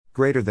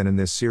Greater than in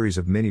this series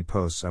of mini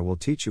posts I will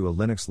teach you a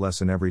Linux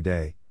lesson every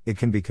day. It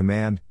can be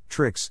command,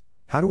 tricks,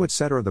 how to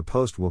etc. The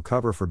post will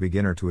cover for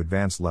beginner to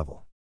advanced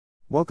level.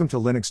 Welcome to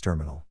Linux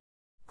Terminal.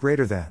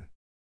 Greater than.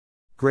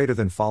 Greater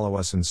than follow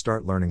us and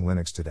start learning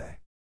Linux today.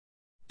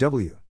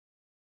 W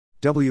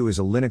is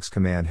a Linux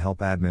command help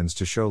admins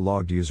to show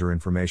logged user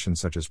information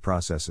such as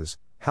processes,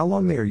 how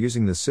long they are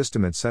using the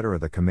system etc.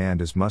 The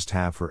command is must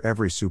have for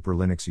every Super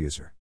Linux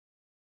user.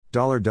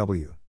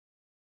 $W.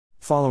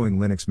 Following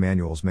Linux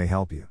manuals may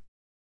help you.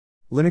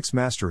 Linux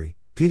Mastery,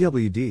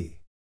 PWD.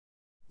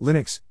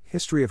 Linux,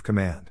 History of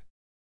Command.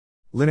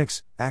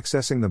 Linux,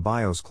 Accessing the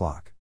BIOS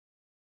clock.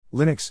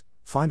 Linux,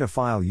 Find a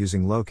file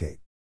using locate.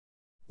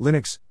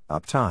 Linux,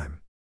 Uptime.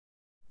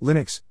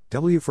 Linux,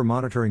 W for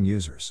monitoring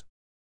users.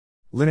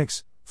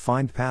 Linux,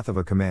 Find path of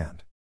a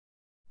command.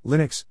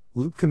 Linux,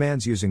 Loop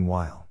commands using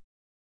while.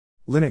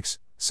 Linux,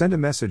 Send a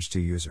message to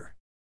user.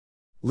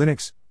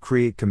 Linux,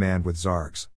 Create command with zargs.